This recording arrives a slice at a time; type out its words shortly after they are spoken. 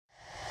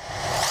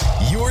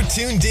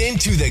tuned in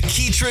to The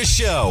Keetra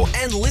Show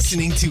and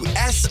listening to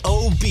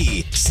SOB,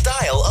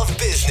 Style of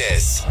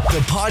Business, the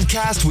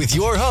podcast with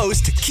your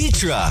host,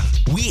 Keetra.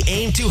 We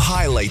aim to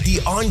highlight the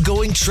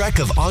ongoing trek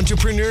of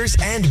entrepreneurs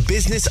and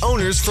business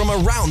owners from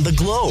around the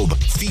globe,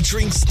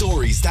 featuring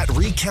stories that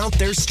recount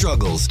their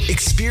struggles,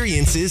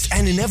 experiences,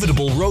 and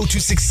inevitable road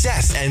to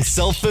success and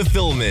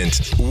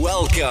self-fulfillment.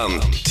 Welcome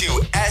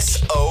to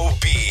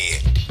SOB.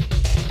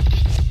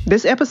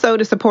 This episode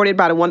is supported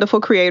by the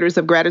wonderful creators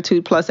of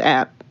Gratitude Plus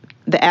app,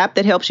 the app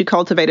that helps you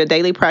cultivate a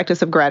daily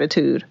practice of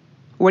gratitude.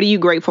 What are you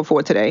grateful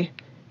for today?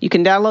 You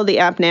can download the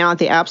app now at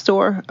the App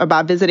Store or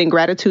by visiting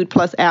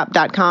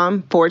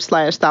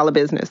gratitudeplusapp.com/style of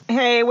business.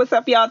 Hey, what's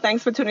up, y'all?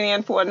 Thanks for tuning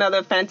in for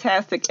another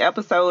fantastic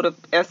episode of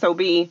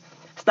SOB,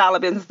 Style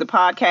of Business, the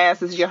podcast.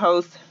 This is your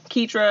host,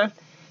 Keetra,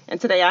 and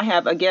today I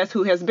have a guest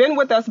who has been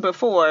with us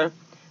before,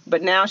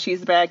 but now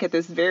she's back at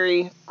this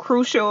very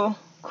crucial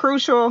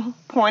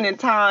point in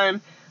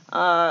time,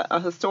 a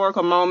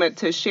historical moment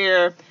to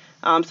share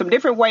some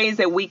different ways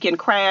that we can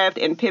craft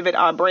and pivot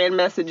our brand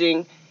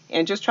messaging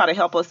and just try to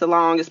help us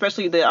along,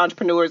 especially the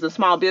entrepreneurs and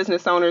small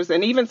business owners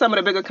and even some of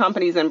the bigger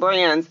companies and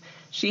brands.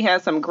 She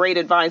has some great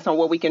advice on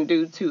what we can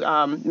do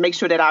to make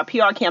sure that our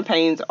PR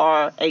campaigns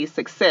are a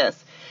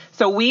success.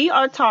 So we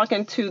are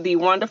talking to the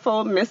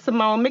wonderful Miss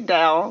Simone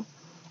McDowell.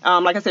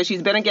 Like I said,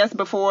 she's been a guest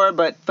before,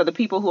 but for the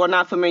people who are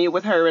not familiar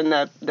with her in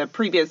the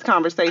previous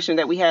conversation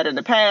that we had in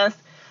the past,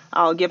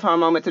 I'll give her a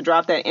moment to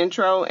drop that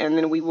intro, and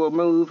then we will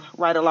move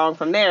right along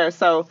from there.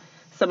 So,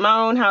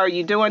 Simone, how are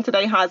you doing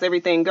today? How's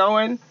everything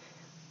going?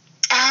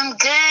 I'm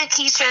good,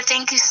 Keetra.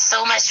 Thank you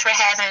so much for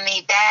having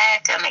me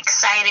back. I'm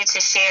excited to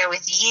share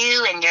with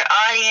you and your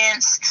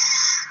audience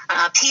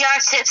PR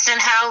tips and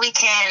how we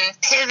can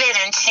pivot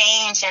and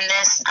change in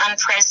this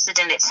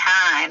unprecedented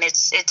time.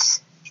 It's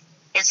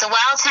a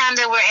wild time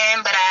that we're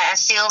in, but I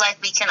feel like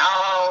we can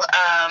all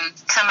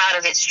come out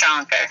of it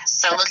stronger.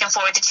 So looking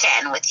forward to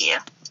chatting with you.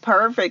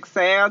 Perfect.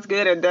 Sounds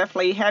good, and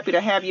definitely happy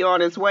to have you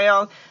on as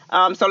well.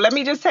 So let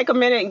me just take a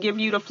minute and give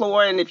you the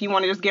floor, and if you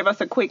want to just give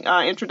us a quick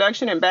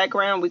introduction and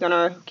background, we're going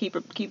to keep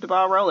the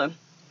ball rolling.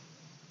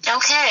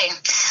 Okay.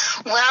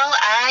 Well,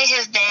 I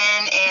have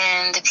been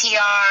in the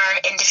PR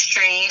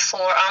industry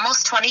for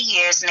almost 20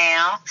 years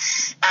now.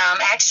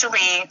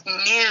 Actually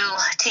new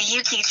to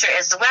you, Keetra,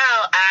 as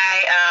well.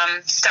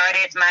 I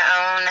started my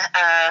own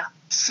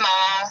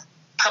small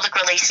public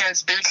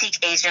relations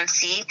boutique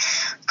agency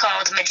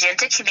called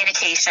Magenta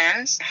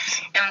Communications,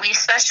 and we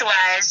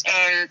specialize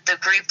in the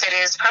group that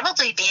is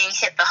probably being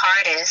hit the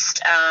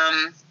hardest,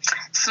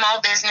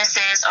 small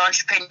businesses,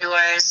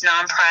 entrepreneurs,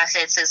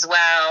 nonprofits as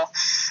well.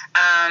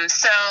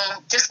 So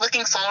just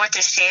looking forward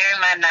to sharing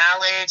my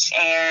knowledge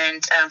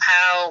and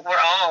how we're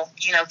all,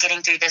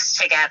 getting through this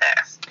together.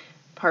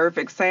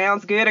 Perfect.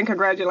 Sounds good. And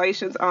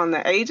congratulations on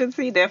the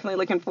agency. Definitely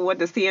looking forward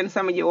to seeing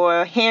some of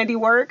your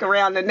handiwork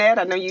around the net.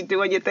 I know you're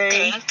doing your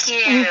thing. Thank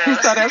you.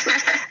 So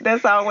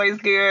that's always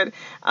good.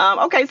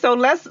 Okay, so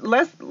let's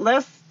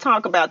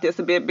talk about this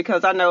a bit,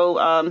 because I know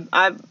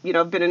I've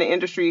been in the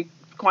industry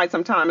quite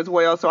some time as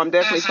well, so I'm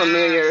definitely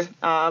familiar.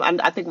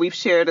 I think we've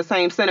shared the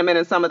same sentiment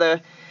in some of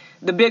the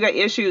bigger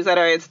issues that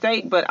are at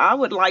stake. But I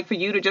would like for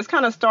you to just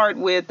kind of start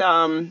with,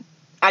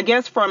 I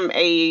guess, from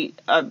a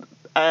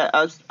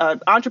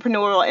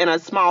entrepreneurial and a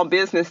small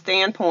business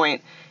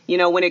standpoint,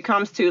 when it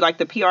comes to like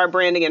the PR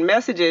branding and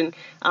messaging,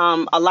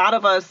 a lot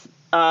of us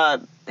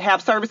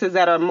have services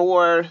that are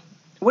more,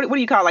 what do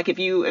you call, like if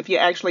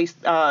you're actually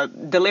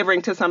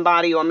delivering to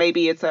somebody, or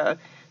maybe it's to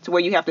where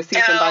you have to see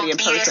somebody in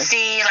person.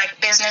 B2C, like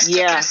business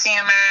to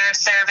consumer,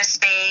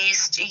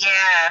 service-based,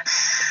 yeah.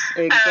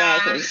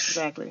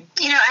 Exactly.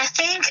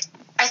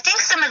 I think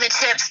some of the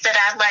tips that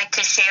I'd like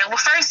to share, well,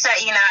 first, I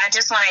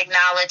just want to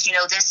acknowledge,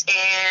 this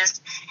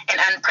is an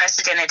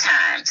unprecedented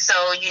time.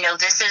 So,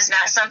 this is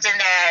not something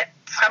that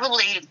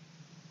probably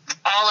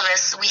all of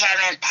us, we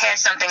haven't had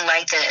something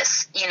like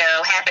this,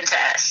 happen to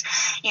us.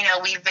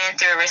 We've been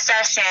through a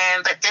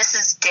recession, but this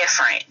is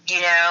different,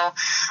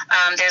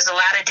 There's a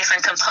lot of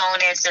different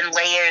components and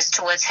layers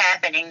to what's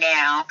happening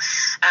now.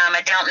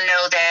 I don't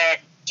know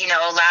that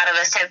a lot of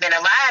us have been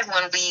alive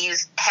when we've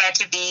had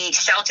to be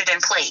sheltered in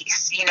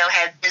place,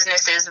 had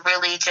businesses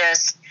really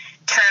just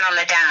turn on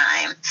the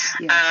dime.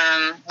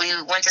 Yeah. We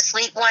went to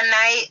sleep one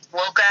night,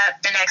 woke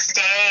up the next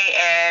day,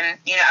 and,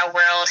 our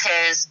world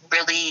has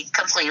really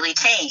completely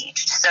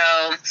changed. So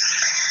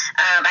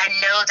I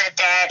know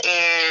that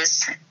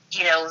is,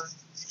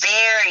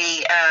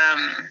 very,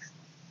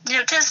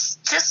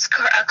 just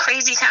a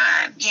crazy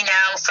time,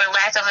 for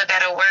lack of a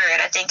better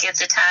word. I think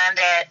it's a time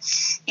that,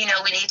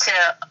 we need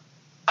to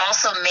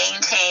also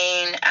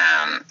maintain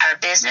our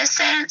business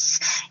sense,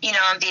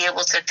 and be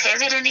able to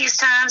pivot in these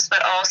times,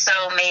 but also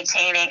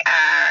maintaining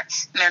our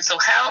mental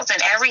health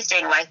and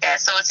everything like that.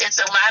 So it's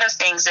a lot of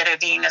things that are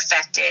being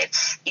affected,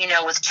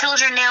 with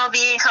children now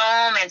being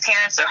home and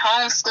parents are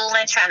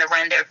homeschooling, trying to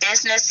run their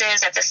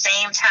businesses at the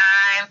same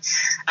time.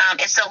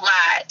 It's a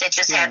lot that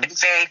just happened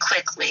very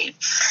quickly.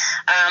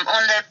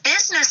 On the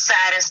business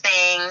side of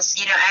things,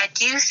 I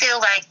do feel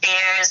like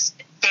there's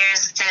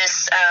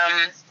this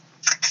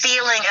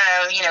feeling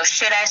of,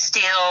 should I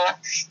still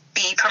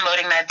be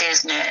promoting my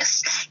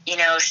business?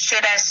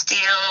 Should I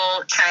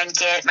still try and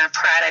get my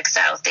products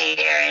out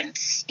there and,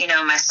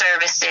 my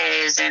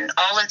services and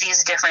all of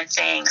these different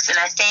things? And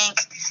I think,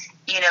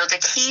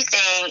 the key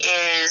thing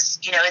is,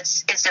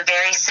 it's a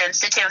very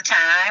sensitive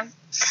time.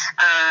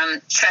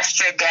 Trust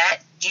your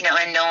gut,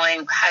 and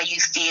knowing how you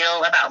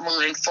feel about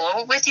moving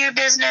forward with your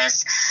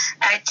business.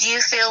 I do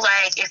feel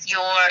like if you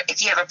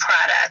have a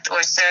product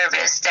or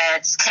service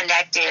that's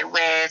connected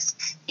with,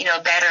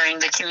 bettering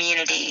the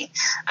community,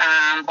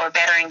 or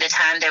bettering the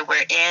time that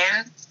we're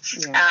in,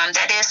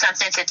 that is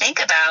something to think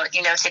about,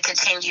 to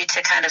continue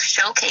to kind of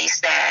showcase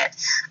that.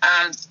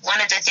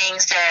 One of the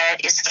things that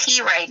is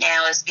key right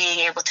now is being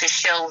able to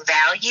show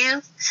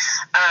value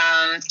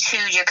to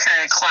your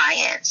current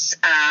clients,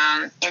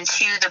 and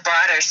to the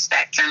broader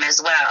spectrum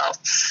as well,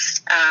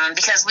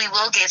 because we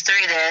will get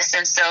through this,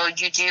 and so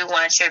you do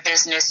want your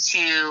business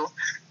to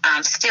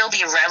still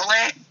be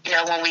relevant,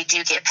 when we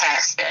do get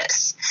past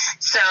this.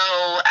 So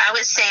I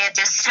would say at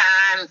this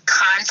time,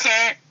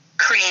 content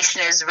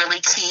creation is really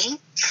key.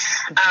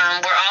 We're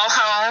all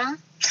home.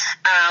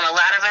 A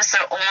lot of us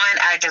are on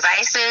our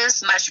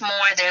devices much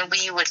more than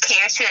we would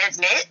care to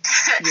admit.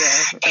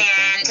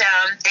 And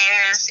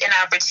there's an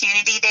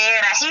opportunity there.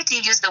 And I hate to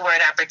use the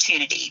word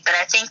opportunity, but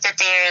I think that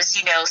there's,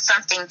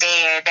 something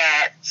there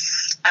that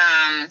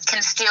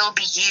can still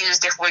be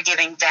used if we're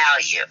giving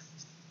value.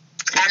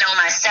 I know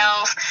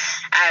myself,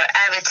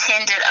 I've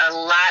attended a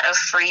lot of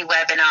free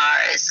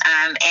webinars.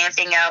 I'm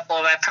amping up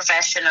on my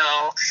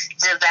professional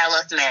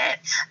development.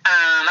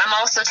 I'm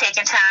also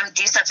taking time to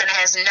do something that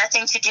has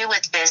nothing to do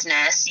with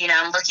business.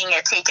 I'm looking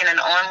at taking an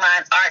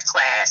online art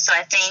class. So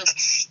I think,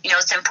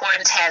 it's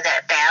important to have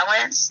that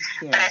balance.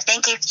 But I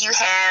think if you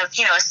have,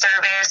 a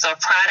service or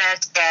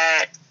product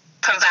that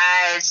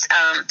provides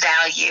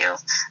value,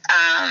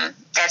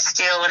 that's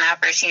still an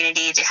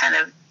opportunity to kind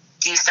of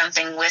do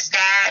something with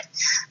that,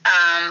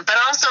 but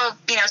also,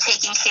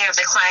 taking care of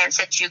the clients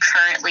that you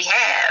currently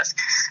have,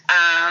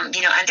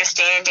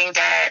 understanding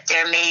that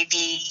there may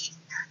be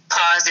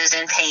pauses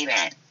in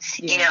payment,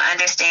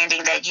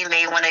 understanding that you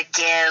may want to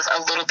give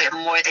a little bit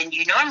more than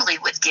you normally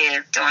would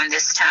give during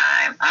this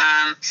time.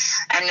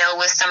 I know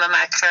with some of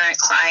my current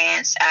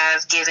clients,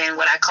 I've given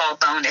what I call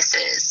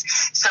bonuses.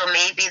 So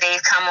maybe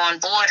they've come on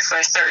board for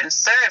a certain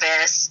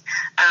service,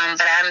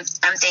 but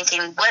I'm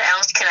thinking, what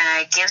else can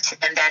I give to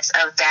them that's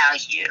of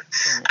value?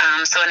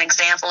 So an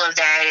example of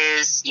that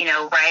is,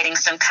 writing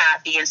some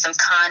copy and some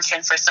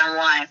content for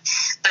someone.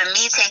 But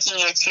me taking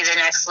it to the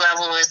next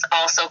level is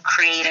also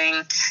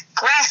creating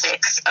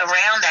graphics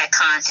around that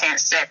content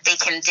so that they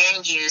can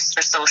then use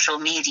for social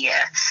media.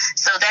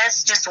 So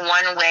that's just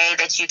one way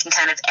that you can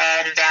kind of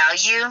add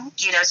value,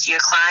 to your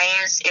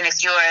clients. And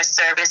if you're a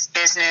service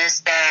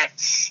business that,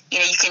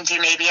 you can do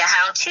maybe a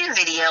how-to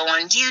video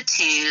on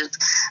YouTube,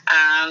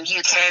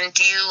 you can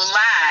do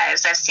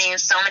lives. I've seen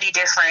so many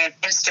different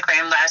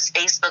Instagram lives,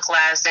 Facebook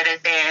lives that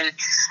have been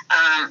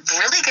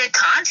really good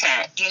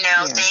content,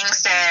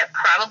 things that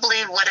probably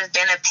would have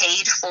been a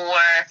paid for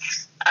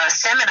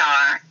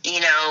seminar,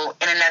 in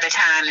another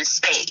time and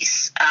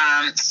space.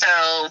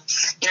 So,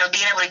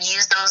 being able to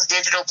use those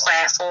digital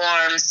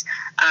platforms,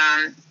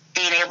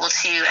 being able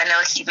to, I know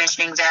I keep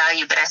mentioning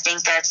value, but I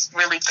think that's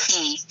really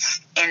key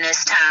in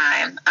this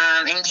time,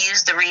 and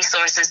use the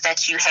resources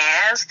that you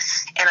have.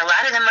 And a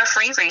lot of them are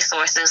free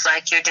resources,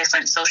 like your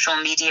different social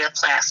media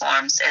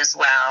platforms as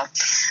well.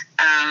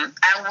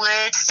 I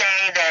would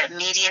say that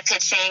media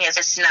pitching, if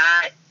it's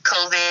not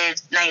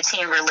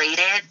COVID-19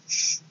 related,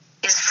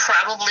 is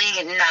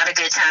probably not a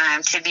good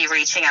time to be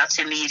reaching out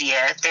to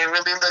media. They're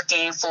really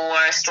looking for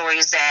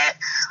stories that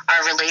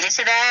are related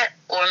to that,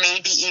 or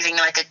maybe even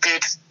like a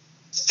good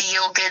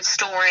feel-good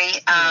story.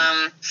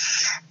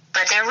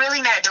 But they're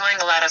really not doing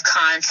a lot of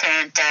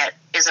content that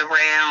is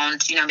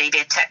around, maybe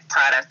a tech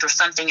product or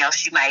something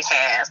else you might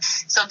have.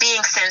 So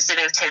being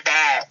sensitive to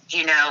that,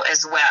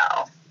 as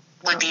well,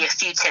 would be a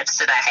few tips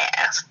that I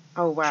have.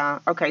 Oh, wow.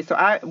 Okay, so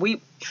we're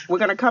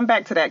going to come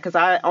back to that, because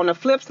on the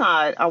flip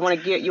side, I want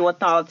to get your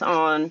thoughts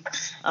on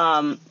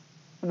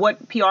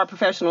what PR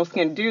professionals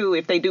can do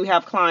if they do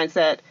have clients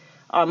that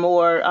are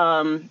more,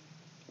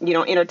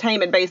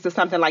 entertainment based or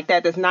something like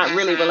that that's not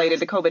really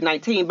related to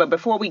COVID-19. But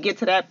before we get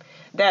to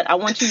that I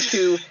want you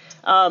to,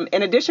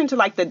 in addition to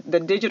like the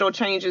digital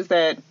changes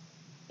that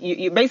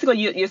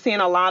you're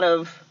seeing a lot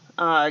of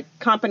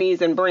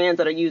companies and brands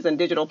that are using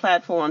digital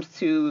platforms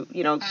to,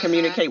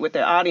 communicate with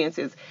their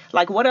audiences.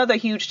 Like, what other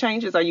huge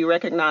changes are you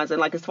recognizing,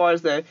 like as far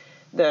as the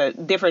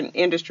different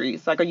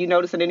industries? Like, are you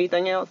noticing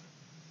anything else?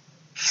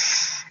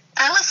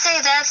 I would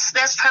say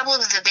that's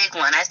probably the big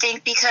one. I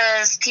think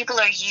because people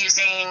are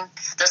using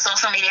the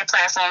social media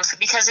platforms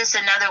because it's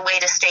another way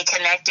to stay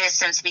connected,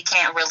 since we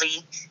can't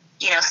really,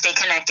 stay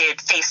connected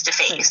face to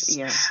face.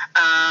 Yeah.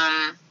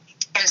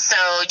 And so,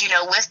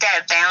 with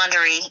that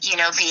boundary,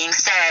 being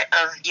set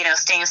of,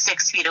 staying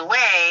 6 feet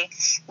away,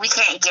 we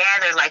can't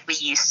gather like we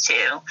used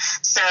to.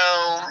 So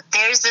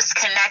there's this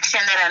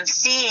connection that I'm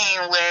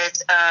seeing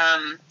with,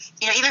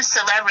 even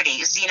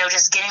celebrities,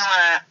 just getting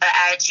on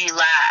an IG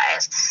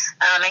Live.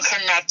 and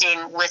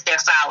connecting with their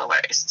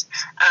followers.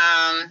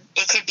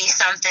 It could be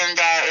something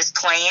that is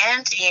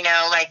planned,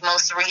 like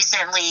most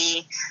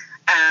recently,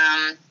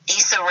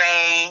 Issa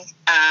Rae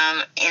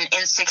in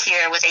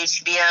Insecure with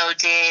HBO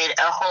did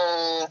a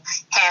whole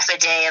half a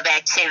day of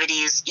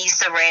activities.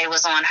 Issa Rae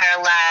was on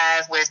her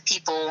live with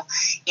people,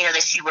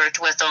 that she worked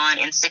with on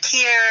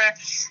Insecure.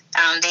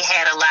 They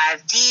had a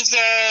live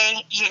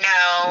DJ,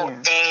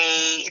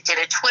 They did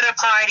a Twitter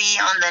party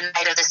on the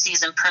night of the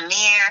season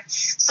premiere.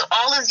 So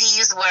all of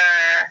these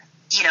were,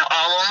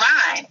 all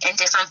online in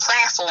different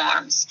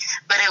platforms.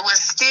 But it was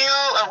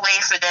still a way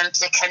for them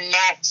to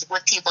connect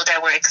with people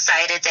that were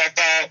excited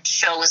that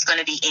show was going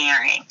to be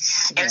airing.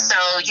 Yeah. And so,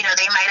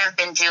 they might have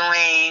been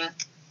doing,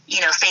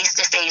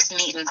 face-to-face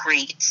meet and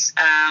greets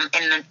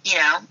in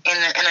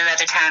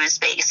another time and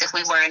space if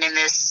we weren't in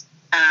this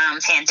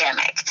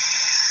pandemic.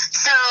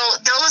 So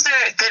those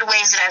are good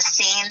ways that I've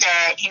seen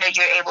that,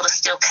 you're able to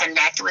still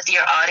connect with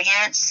your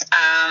audience.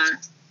 And,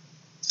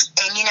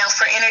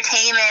 for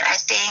entertainment, I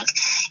think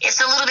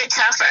it's a little bit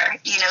tougher,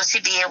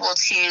 to be able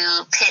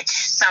to pitch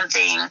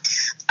something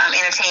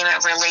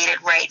entertainment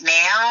related right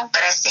now.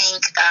 But I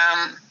think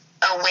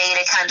a way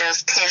to kind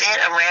of pivot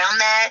around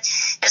that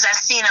is I've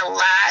seen a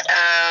lot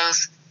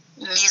of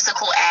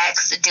musical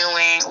acts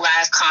doing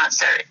live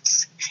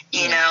concerts,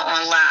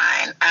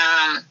 online.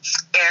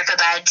 Erykah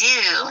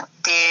Badu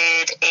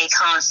did a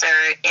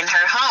concert in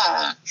her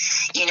home.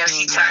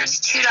 She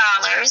charged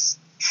 $2,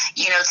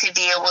 to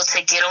be able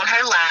to get on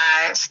her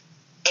live,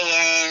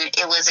 and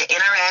it was an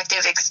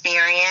interactive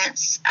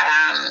experience,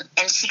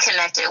 and she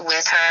connected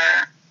with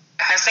her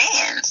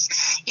fans,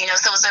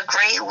 so it was a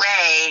great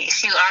way.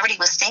 She already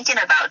was thinking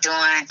about doing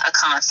a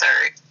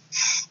concert.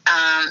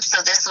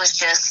 So this was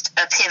just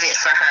a pivot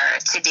for her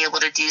to be able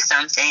to do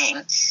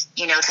something,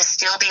 to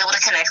still be able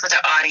to connect with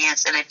her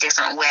audience in a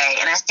different way.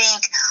 And I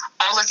think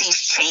all of these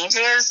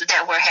changes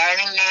that we're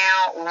having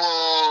now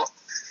will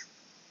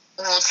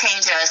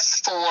change us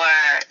for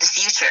the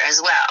future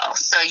as well.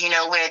 So,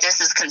 where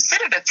this is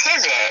considered a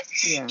pivot,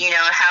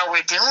 how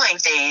we're doing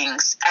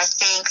things, I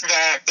think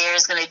that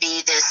there's going to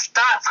be this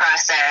thought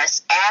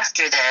process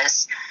after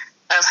this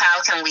of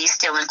how can we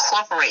still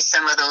incorporate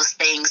some of those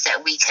things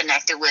that we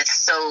connected with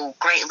so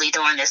greatly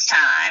during this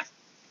time.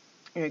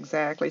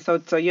 Exactly. So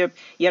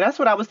that's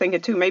what I was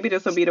thinking too. Maybe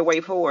this will be the way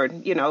forward,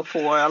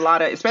 for a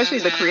lot of, especially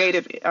the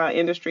creative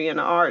industry and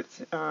the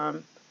arts.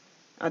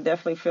 I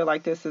definitely feel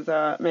like this is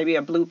maybe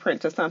a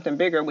blueprint to something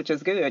bigger, which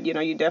is good.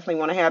 You definitely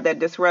want to have that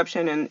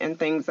disruption and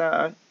things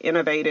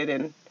innovated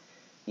and,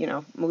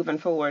 moving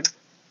forward.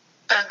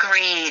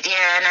 Agreed.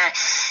 Yeah. And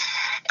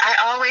I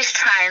always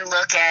try and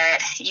look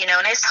at,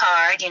 and it's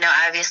hard,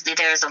 obviously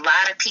there's a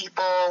lot of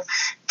people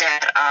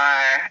that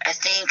are, I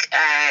think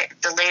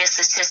the latest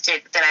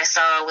statistic that I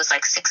saw was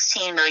like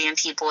 16 million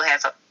people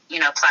have,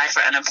 applied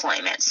for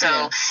unemployment.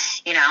 So,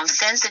 I'm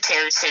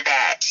sensitive to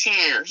that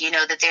too,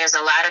 that there's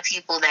a lot of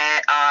people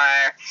that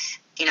are,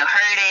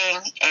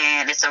 hurting,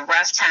 and it's a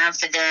rough time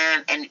for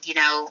them. And,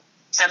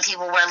 some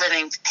people were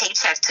living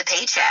paycheck to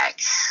paycheck.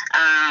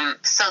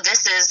 So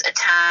this is a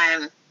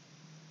time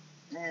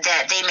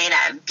that they may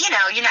not,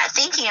 you're not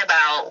thinking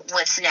about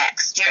what's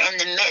next. You're in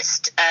the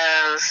midst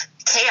of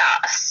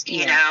chaos,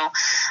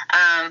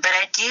 but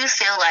I do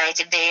feel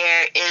like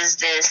there is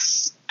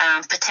this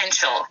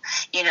potential,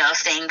 of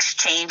things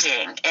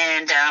changing.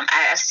 And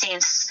I've seen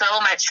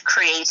so much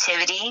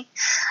creativity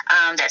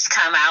that's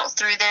come out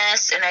through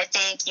this. And I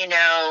think,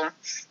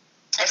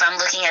 if I'm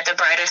looking at the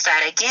brighter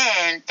side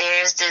again,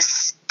 there's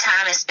this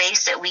time and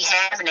space that we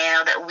have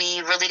now that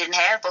we really didn't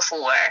have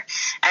before.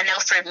 I know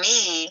for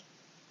me,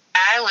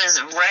 I was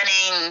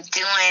running,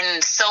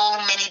 doing so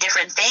many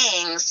different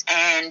things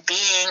and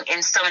being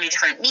in so many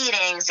different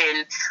meetings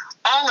and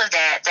all of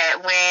that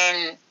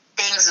when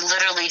things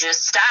literally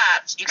just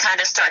stopped, you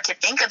kind of start to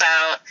think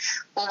about,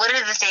 well, what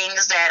are the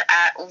things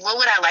what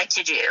would I like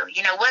to do?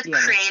 What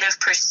creative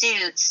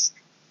pursuits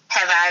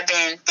have I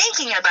been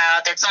thinking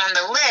about that's on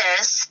the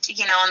list,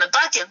 on the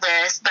bucket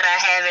list, but I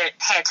haven't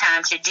had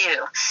time to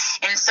do.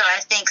 And so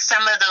I think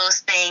some of those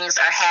things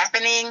are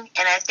happening,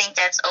 and I think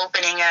that's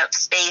opening up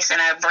space in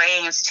our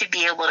brains to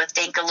be able to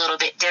think a little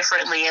bit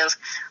differently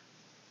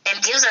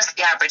and gives us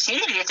the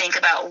opportunity to think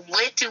about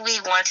what do we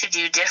want to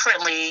do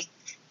differently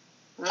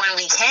when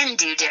we can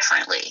do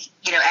differently,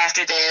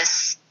 after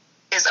this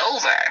is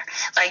over.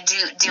 Like,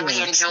 do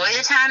we enjoy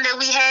the time that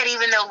we had,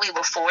 even though we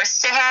were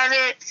forced to have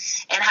it?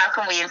 And how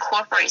can we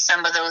incorporate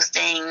some of those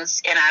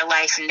things in our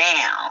life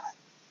now?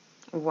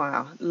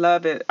 Wow.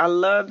 Love it. I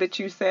love that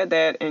you said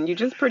that. And you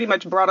just pretty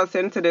much brought us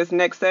into this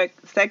next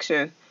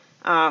section,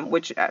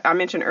 which I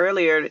mentioned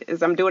earlier,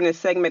 is I'm doing this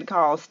segment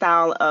called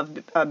Style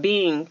of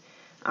Being,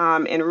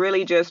 and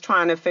really just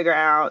trying to figure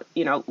out,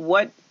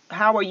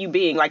 how are you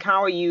being? Like,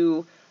 how are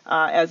you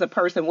as a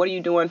person? What are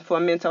you doing for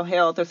mental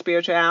health or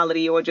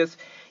spirituality, or just,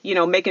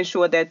 making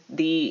sure that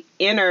the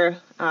inner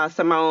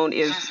Simone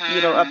is,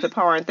 up to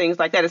par and things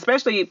like that,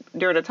 especially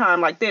during a time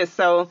like this.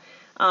 So,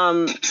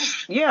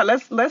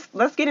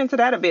 let's get into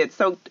that a bit.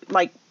 So,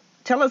 like,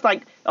 tell us,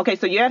 like, okay,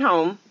 so you're at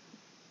home,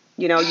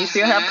 You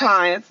still have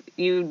clients.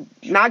 You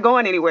not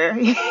going anywhere,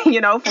 for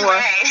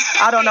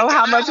I don't know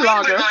how much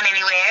longer. We're going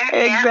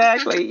anywhere.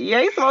 Exactly. You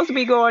ain't supposed to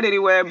be going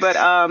anywhere. But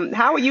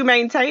how are you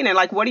maintaining?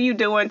 Like, what are you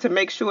doing to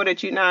make sure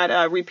that you're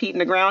not repeating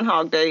the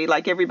Groundhog Day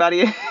like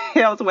everybody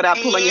else without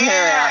pulling your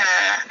hair out?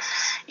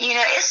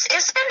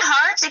 It's been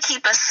hard to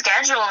keep a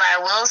schedule, I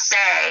will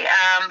say.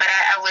 But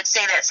I would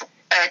say that's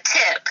a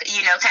tip,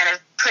 kind of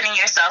putting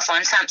yourself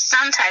on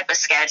some type of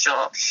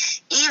schedule,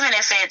 even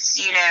if it's,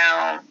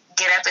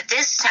 get up at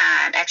this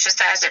time,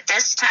 exercise at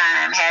this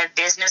time, have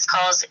business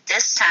calls at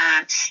this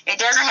time. It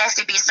doesn't have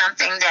to be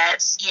something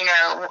that's,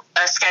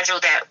 a schedule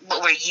that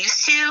what we're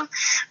used to,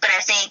 but I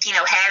think,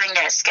 having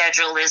that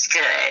schedule is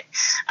good.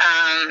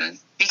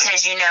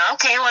 Because,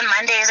 okay, on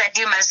Mondays I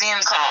do my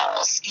Zoom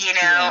calls,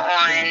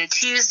 on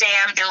Tuesday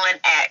I'm doing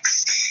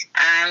X.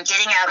 I'm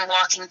getting out and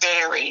walking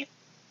daily.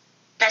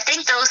 I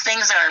think those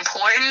things are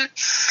important.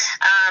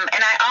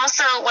 And I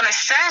also want to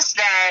stress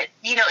that,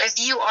 if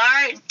you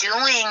aren't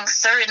doing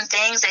certain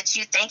things that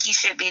you think you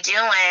should be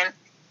doing,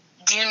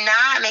 do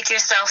not make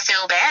yourself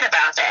feel bad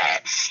about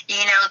that.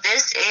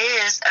 This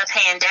is a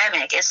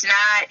pandemic. It's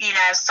not,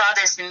 I saw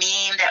this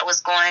meme that was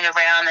going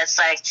around that's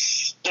like,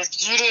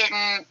 if you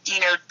didn't,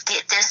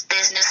 get this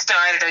business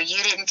started or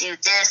you didn't do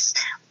this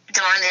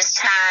during this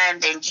time,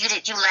 then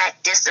you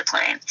lack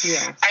discipline.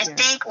 I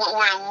think what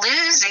we're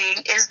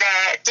losing is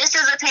that this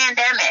is a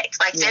pandemic.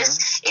 Like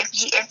this,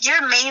 if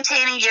you're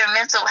maintaining your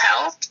mental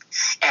health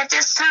at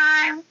this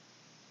time,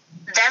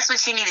 that's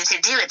what you needed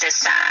to do at this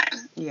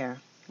time. Yeah.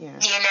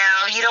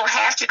 You don't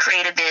have to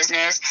create a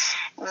business.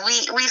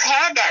 We've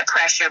had that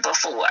pressure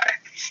before.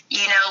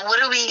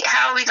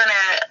 How are we going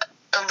to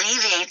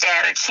alleviate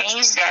that or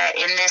change that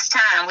in this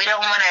time? We don't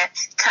want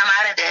to come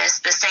out of this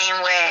the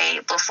same way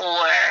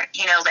before,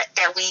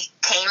 that we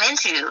came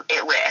into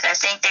it with. I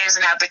think there's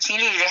an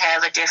opportunity to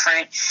have a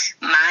different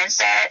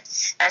mindset.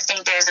 I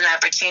think there's an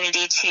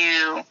opportunity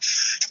to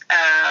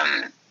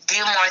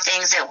do more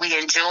things that we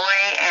enjoy.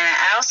 And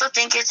I also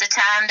think it's a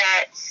time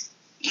that,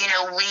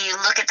 we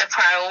look at the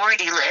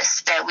priority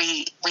list that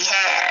we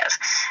have.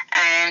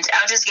 And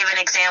I'll just give an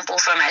example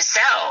for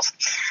myself.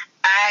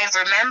 I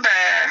remember,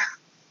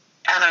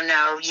 I don't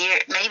know,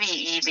 maybe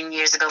even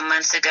years ago,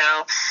 months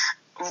ago,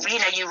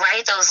 you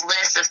write those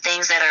lists of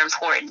things that are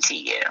important to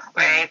you,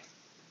 right?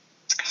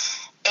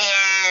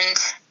 And,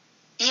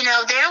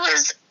 there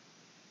was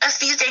a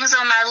few things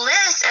on my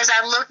list as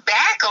I look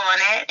back on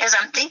it, as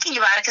I'm thinking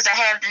about it, because I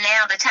have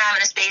now the time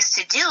and the space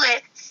to do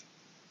it.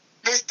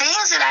 The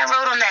things that I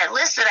wrote on that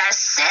list that I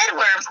said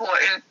were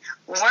important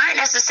weren't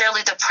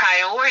necessarily the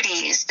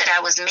priorities that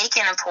I was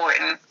making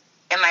important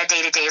in my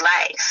day-to-day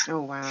life.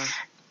 Oh, wow.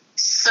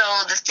 So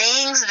the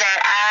things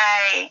that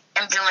I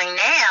am doing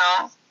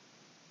now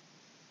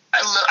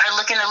are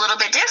looking a little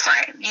bit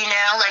different.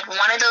 Like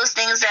one of those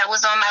things that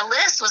was on my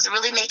list was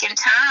really making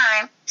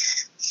time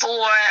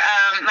for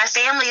my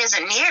family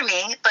isn't near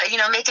me, but,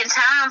 making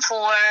time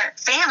for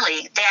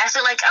family. I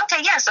feel like,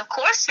 okay, yes, of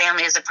course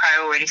family is a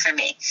priority for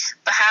me,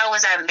 but how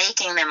was I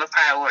making them a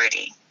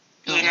priority,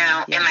 in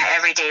my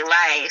everyday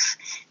life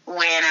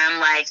when I'm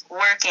like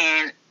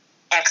working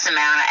X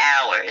amount of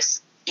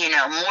hours?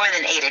 More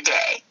than 8 a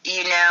day,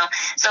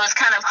 So it's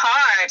kind of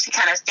hard to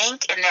kind of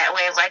think in that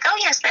way of like, oh,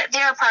 yes, that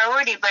they're a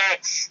priority,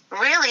 but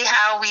really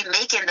how are we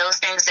making those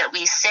things that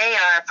we say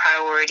are a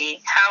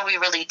priority? How are we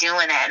really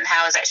doing that? And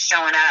how is that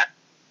showing up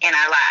in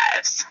our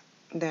lives?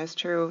 That's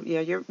true. Yeah,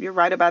 you're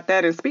right about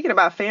that. And speaking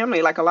about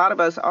family, like a lot of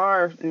us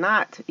are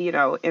not,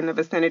 in the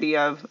vicinity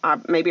of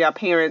maybe our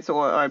parents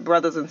or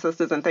brothers and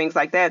sisters and things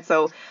like that.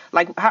 So,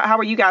 like, how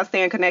are you guys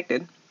staying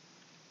connected?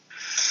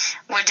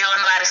 We're doing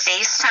a lot of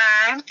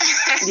FaceTime.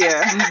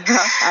 Yeah,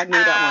 I knew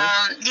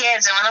that one. Yeah,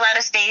 doing a lot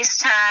of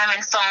FaceTime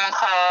and phone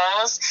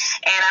calls.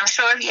 And I'm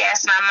sure if you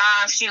asked my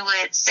mom, she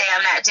would say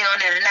I'm not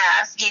doing it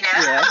enough,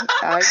 Yeah,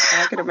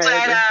 I can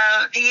imagine.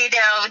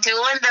 But,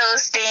 doing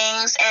those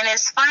things. And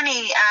it's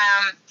funny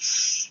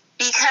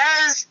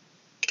because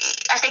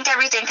I think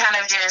everything kind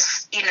of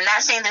just,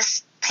 not saying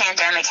this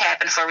pandemic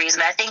happened for a reason,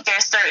 but I think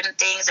there's certain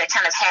things that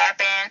kind of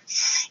happen,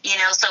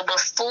 so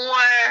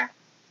before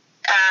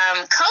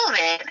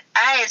COVID,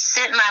 I had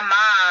sent my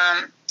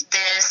mom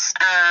this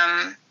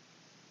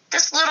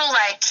little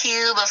like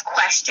cube of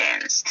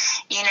questions,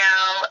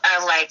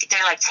 like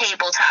they're like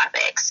table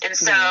topics. And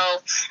so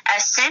I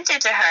sent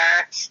it to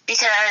her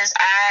because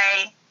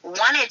I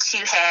wanted to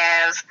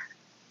have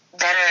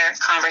better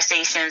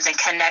conversations and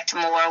connect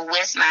more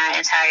with my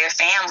entire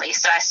family.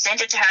 So I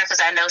sent it to her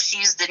because I know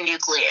she's the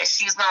nucleus.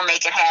 She's going to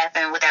make it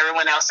happen with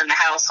everyone else in the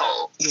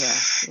household. Yeah.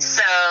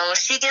 So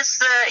she gets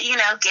the,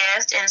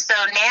 gift. And so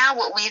now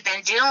what we've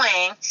been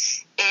doing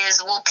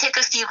is we'll pick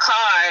a few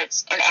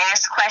cards and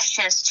ask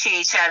questions to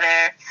each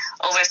other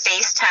over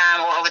FaceTime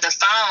or over the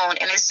phone.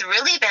 And it's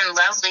really been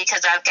lovely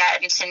because I've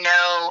gotten to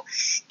know,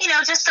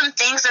 just some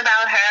things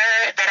about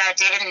her that I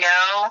didn't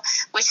know,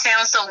 which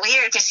sounds so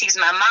weird because she's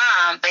my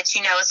mom. But,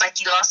 it's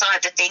like you also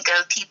have to think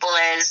of people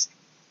as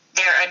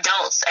they're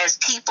adults, as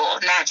people,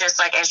 not just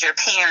like as your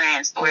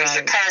parents or as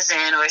your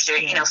cousin or as your,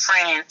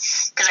 friend.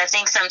 Because I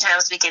think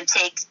sometimes we can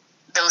take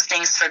those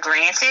things for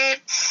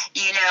granted,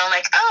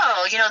 like,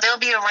 oh, they'll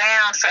be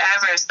around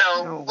forever,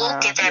 so we'll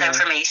get that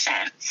information.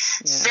 Yeah.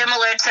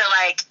 Similar to,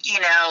 like,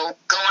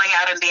 going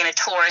out and being a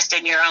tourist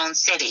in your own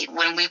city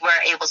when we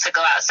were able to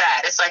go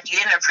outside. It's like you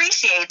didn't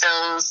appreciate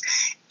those,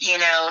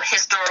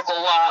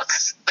 historical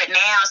walks, but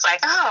now it's like,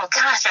 oh,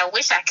 gosh, I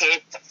wish I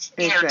could,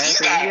 do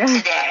that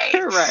today.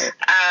 Right.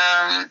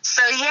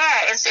 So,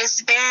 yeah,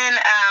 it's been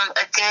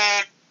a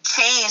good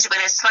change, but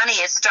it's funny,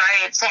 it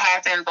started to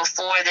happen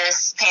before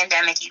this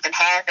pandemic even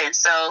happened,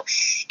 so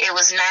it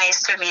was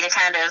nice for me to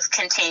kind of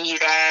continue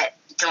that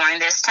during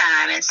this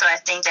time, and so I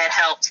think that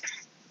helped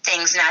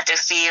things not to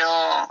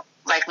feel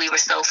like we were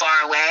so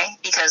far away,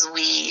 because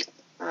we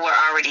were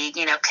already,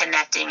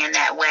 connecting in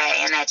that way,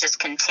 and that just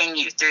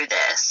continued through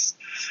this.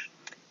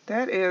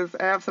 That is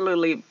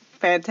absolutely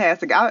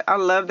fantastic. I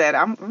love that.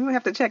 I'm going to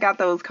have to check out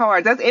those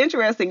cards. That's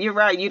interesting. You're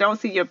right. You don't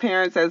see your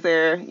parents as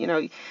their, you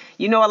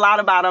know a lot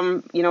about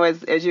them,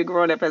 as you're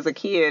growing up as a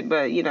kid,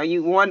 but,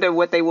 you wonder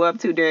what they were up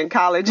to during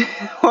college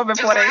or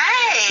before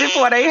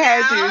they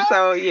had you.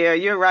 So, yeah,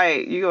 you're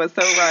right. You are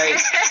so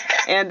right.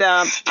 And they were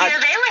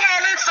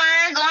having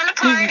fun, going to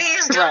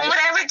parties, doing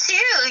whatever, too.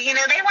 They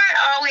weren't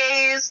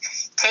always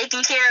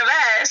taking care of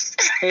us.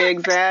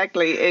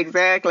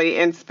 Exactly.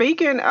 And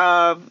speaking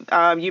of,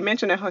 you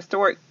mentioned the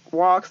historic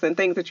walks and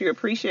things that you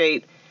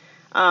appreciate.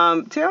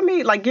 Tell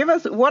me, like, give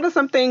us, what are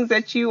some things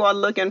that you are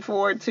looking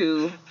forward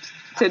to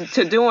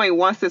doing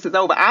once this is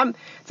over?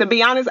 To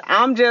be honest,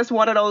 I'm just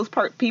one of those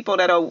people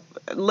that are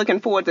looking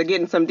forward to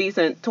getting some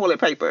decent toilet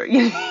paper.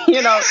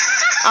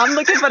 I'm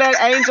looking for that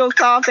Angel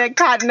Soft, that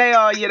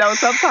Cottonelle.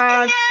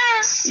 Sometimes,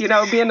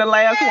 being the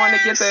last one to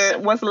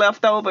get what's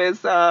left over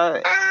is,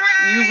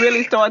 you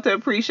really start to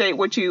appreciate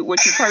what you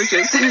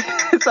purchased.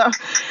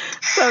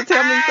 So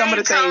tell me some of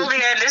the things. I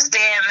totally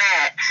understand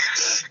that.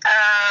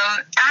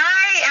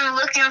 I am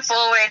looking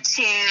forward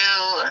to,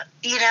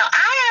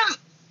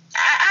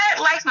 I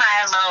like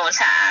my alone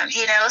time,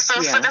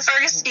 so for the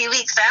first few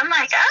weeks, I'm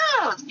like,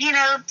 oh,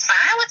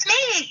 fine with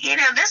me,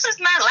 this is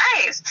my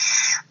life.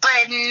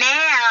 But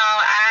now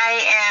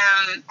I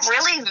am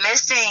really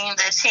missing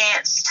the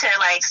chance to,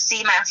 like,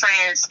 see my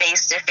friends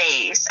face to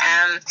face.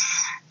 I'm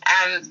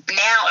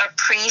now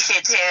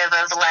appreciative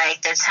of,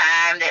 like, the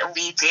time that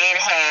we did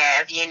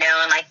have,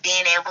 and, like,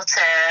 being able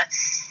to,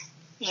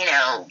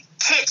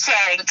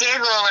 chit-chat and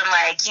giggle and,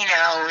 like, hit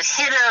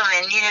them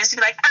and, just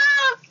be like,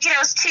 oh,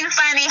 it's too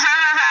funny, ha,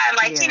 ha, ha, and,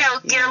 like,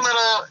 get a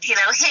little, hit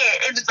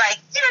and, like,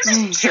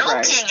 just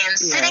joking and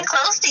sitting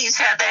close to each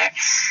other.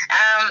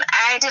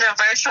 I did a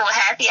virtual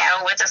happy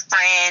hour with a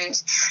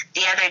friend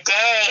the other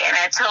day, and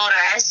I told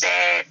her, I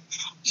said,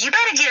 you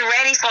better get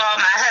ready for all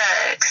my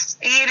hugs,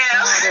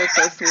 Oh, that's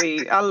so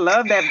sweet. I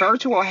love that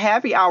virtual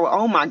happy hour.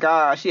 Oh, my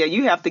gosh. Yeah,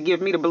 you have to give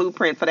me the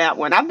blueprint for that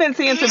one. I've been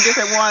seeing some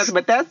different ones,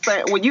 but that's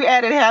when you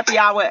added happy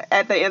hour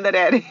at the end of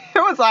that, it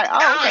was like, okay.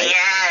 Oh,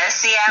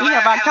 yes. Yeah, we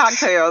have our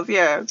cocktails,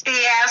 yeah.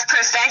 Yeah, I've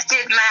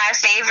perfected my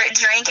favorite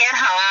drink at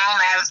home.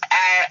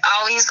 I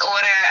always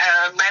order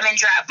a lemon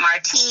drop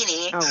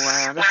martini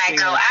when I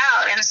go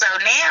out. And so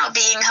now,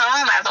 being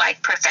home, I've,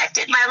 like,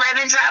 perfected my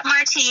lemon drop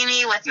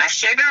martini with my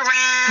sugar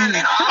rim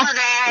and all of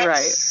that.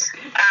 Right.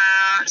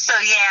 So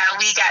yeah,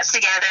 we got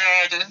together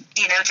and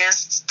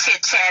just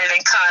chit chatted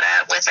and caught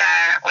up with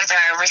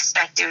our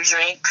respective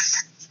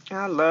drinks.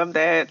 I love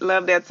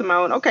that,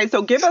 Simone. Okay,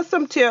 so give us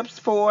some tips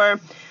for.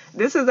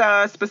 This is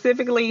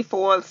specifically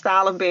for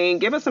Style of Being.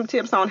 Give us some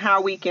tips on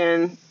how we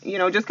can,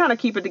 just kind of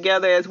keep it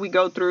together as we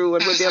go through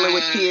and we're dealing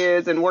with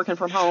kids and working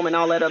from home and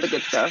all that other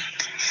good stuff.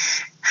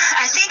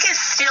 I think it's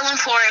still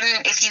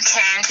important, if you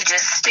can, to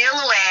just steal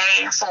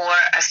away for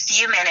a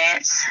few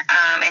minutes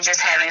and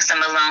just having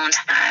some alone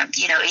time.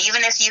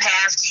 Even if you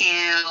have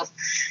to,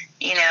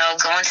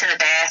 go into the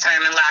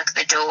bathroom and lock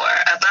the door.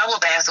 A bubble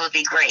bath would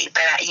be great,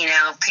 but,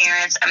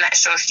 parents, I'm not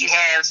sure if you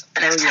have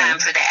enough time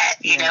for that,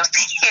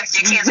 if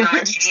your kids will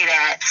let you do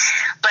that.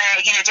 But,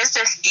 just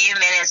a few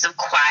minutes of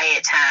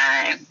quiet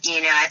time,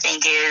 I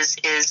think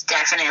is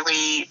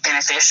definitely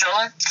beneficial.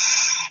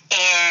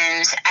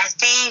 And I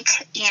think,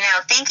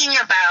 thinking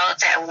about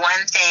that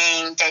one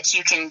thing that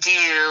you can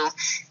do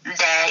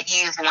that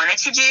you've wanted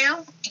to do,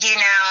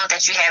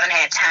 that you haven't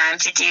had time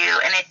to do,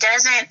 and it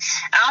doesn't,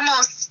 I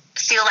almost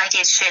feel like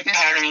it shouldn't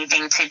have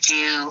anything to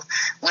do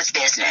with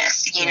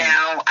business.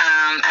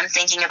 I'm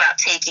thinking about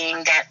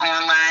taking that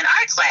online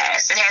art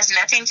class. It has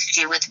nothing to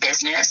do with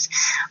business,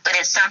 but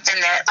it's something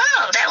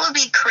that would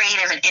be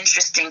creative and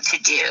interesting to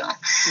do.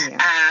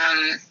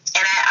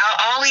 And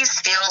I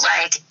always feel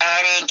like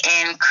adding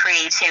in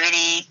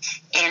creativity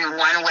in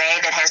one way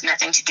that has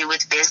nothing to do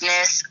with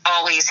business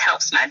always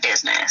helps my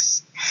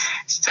business.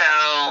 So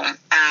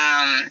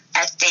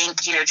I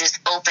think, just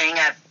opening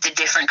up the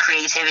different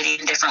creativity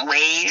in different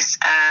ways.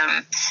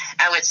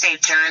 I would say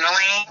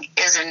journaling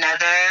is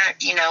another,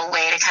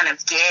 way to kind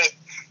of get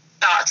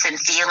thoughts and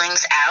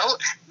feelings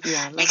out.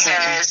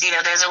 Because,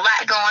 there's a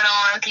lot going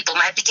on. People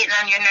might be getting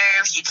on your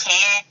nerves. You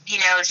can't,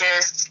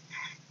 just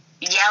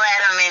yell at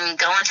them and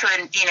go into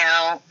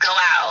go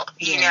out,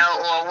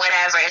 or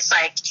whatever. It's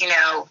like,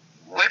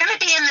 we're going to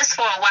be in this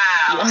for a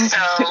while.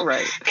 So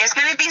right. There's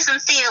going to be some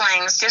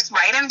feelings. Just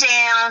write them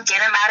down, get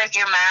them out of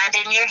your mind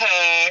and your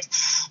head,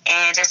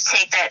 and just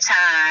take that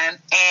time.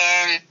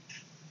 And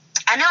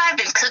I know I've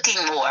been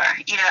cooking more.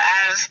 You know,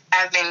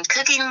 I've been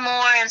cooking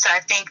more, and so I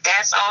think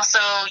that's also,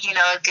 you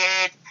know, a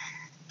good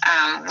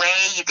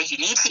way that you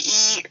need to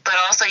eat, but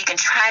also you can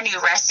try new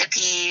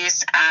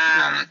recipes.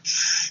 I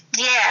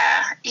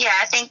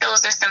think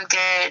those are some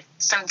good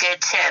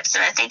tips.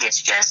 And I think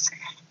it's just,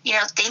 you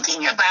know,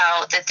 thinking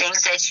about the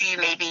things that you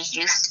maybe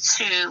used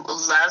to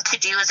love to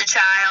do as a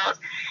child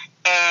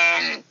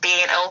and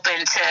being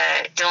open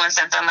to doing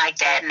something like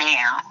that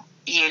now,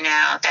 you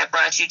know, that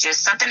brought you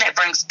just something that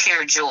brings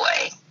pure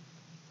joy.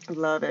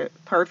 Love it.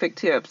 Perfect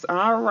tips.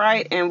 All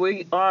right. And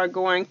we are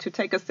going to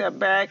take a step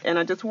back. And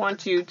I just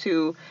want you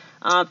to,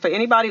 for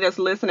anybody that's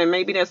listening,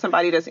 maybe there's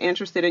somebody that's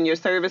interested in your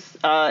service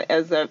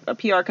as a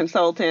PR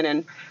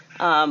consultant.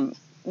 And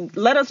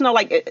let us know,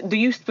 like, do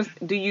you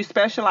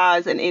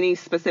specialize in any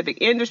specific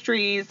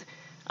industries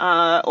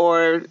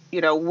or,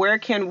 you know, where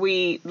can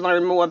we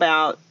learn more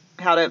about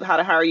how to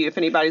hire you if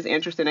anybody's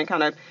interested in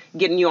kind of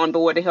getting you on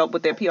board to help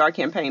with their PR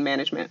campaign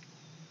management?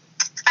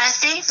 I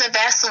think the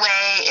best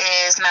way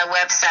is my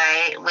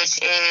website, which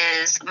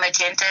is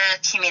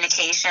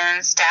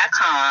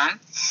magentacommunications.com.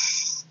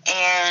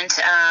 And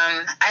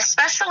I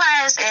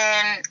specialize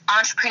in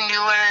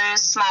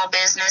entrepreneurs, small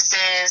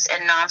businesses,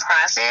 and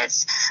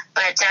nonprofits,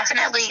 but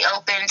definitely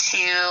open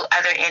to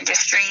other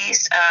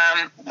industries.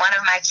 One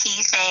of my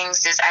key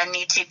things is I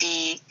need to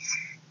be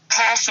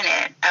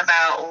passionate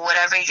about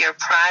whatever your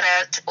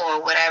product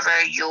or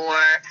whatever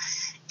your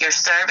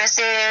service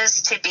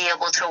is to be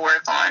able to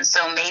work on.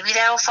 So maybe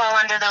that'll fall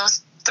under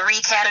those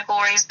 3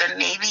 categories, but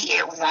maybe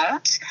it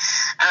won't.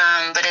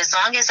 But as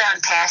long as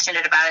I'm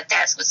passionate about it,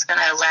 that's what's going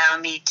to allow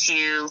me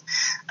to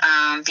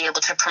be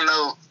able to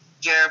promote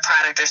your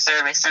product or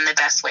service in the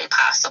best way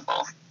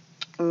possible.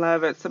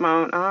 Love it,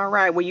 Simone. All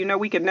right. Well, you know,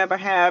 we could never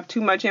have too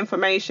much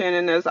information,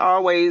 and there's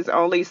always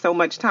only so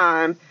much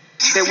time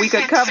that we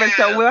could cover.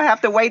 So we'll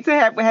have to wait to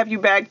have you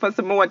back for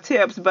some more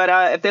tips. But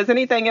if there's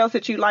anything else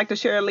that you'd like to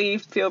share, Lee,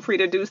 feel free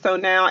to do so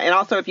now. And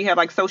also, if you have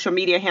like social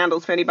media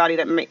handles for anybody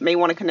that may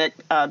want to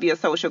connect via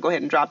social, go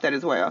ahead and drop that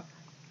as well.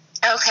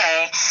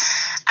 Okay.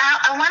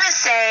 I want to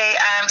say,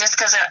 just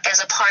because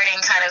as a parting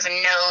kind of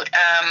note,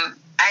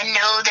 I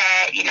know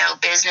that, you know,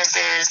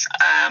 businesses,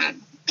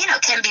 you know,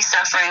 can be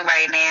suffering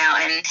right now,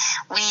 and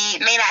we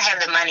may not have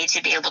the money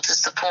to be able to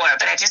support,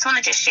 but I just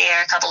wanted to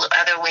share a couple of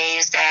other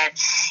ways that,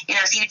 you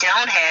know, if you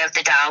don't have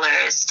the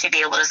dollars to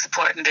be able to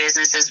support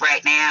businesses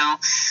right now,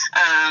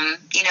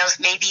 you know,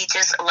 maybe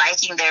just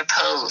liking their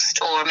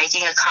post or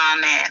making a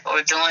comment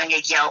or doing a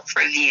Yelp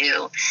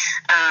review,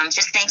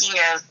 just thinking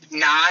of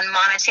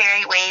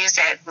non-monetary ways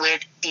that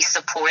would be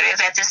supportive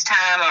at this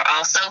time are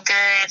also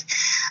good,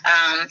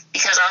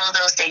 because all of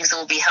those things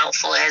will be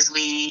helpful as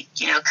we,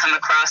 you know, come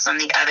across on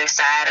the other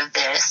side of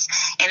this.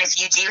 And if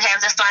you do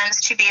have the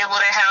funds to be able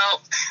to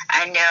help,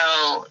 I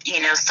know, you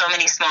know, so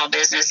many small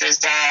businesses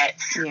that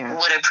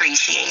would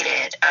appreciate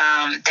it,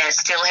 that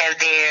still have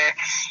their,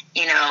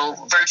 you know,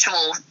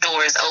 virtual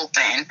doors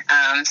open.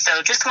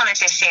 So just wanted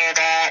to share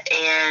that.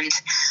 And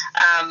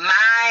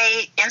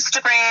my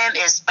Instagram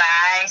is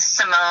by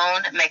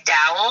Simone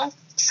McDowell.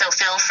 So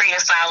feel free to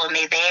follow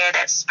me there.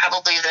 That's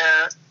probably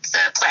the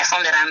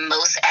platform that I'm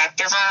most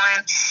active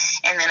on.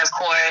 And then, of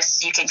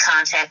course, you can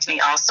contact me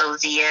also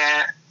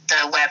via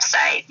the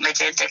website,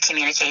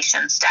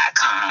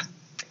 magentacommunications.com.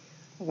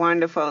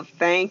 Wonderful.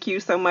 Thank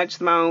you so much,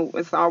 Simone.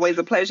 It's always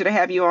a pleasure to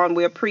have you on.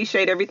 We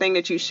appreciate everything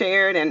that you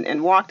shared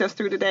and walked us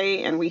through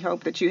today, and we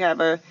hope that you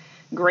have a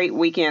great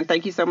weekend.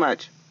 Thank you so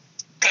much.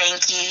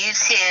 Thank you. You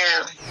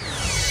too.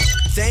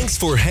 Thanks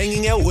for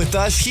hanging out with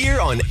us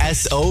here on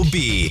SOB.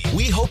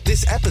 We hope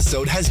this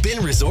episode has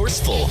been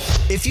resourceful.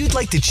 If you'd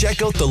like to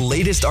check out the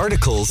latest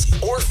articles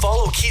or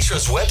follow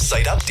Keetra's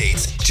website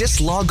updates, just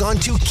log on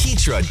to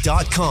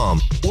Keetra.com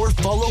or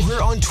follow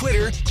her on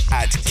Twitter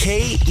at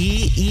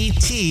KEETRIA.